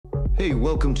Hey,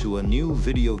 welcome to a new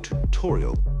video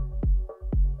tutorial.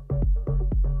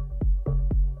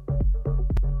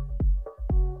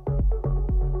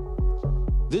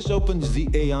 This opens the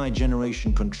AI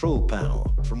generation control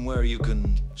panel, from where you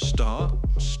can start,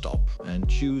 stop, and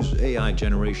choose AI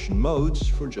generation modes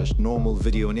for just normal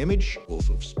video and image, or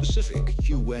for specific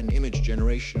UN image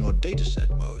generation or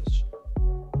dataset modes.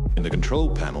 In the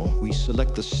control panel, we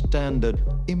select the standard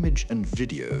image and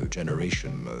video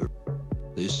generation mode.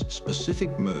 This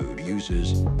specific mode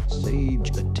uses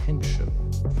sage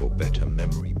attention for better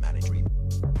memory management.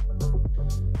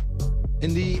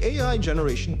 In the AI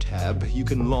Generation tab, you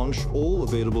can launch all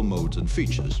available modes and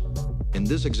features. In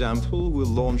this example, we'll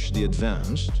launch the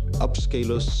advanced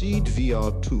upscaler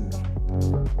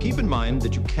SeedVR2. Keep in mind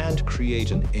that you can't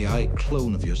create an AI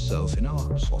clone of yourself in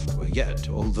our software yet,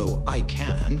 although I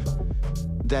can.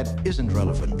 That isn't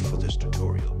relevant for this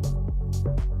tutorial.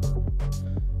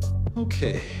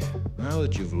 Okay, now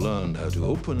that you've learned how to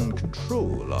open and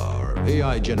control our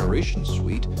AI Generation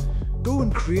suite, go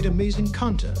and create amazing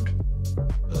content.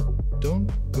 Don't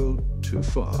go too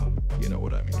far, you know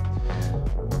what I mean.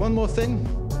 One more thing,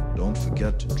 don't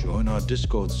forget to join our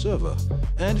Discord server.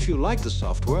 And if you like the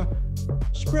software,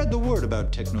 spread the word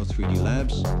about Tekno3D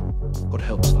Labs. It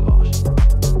helps a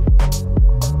lot.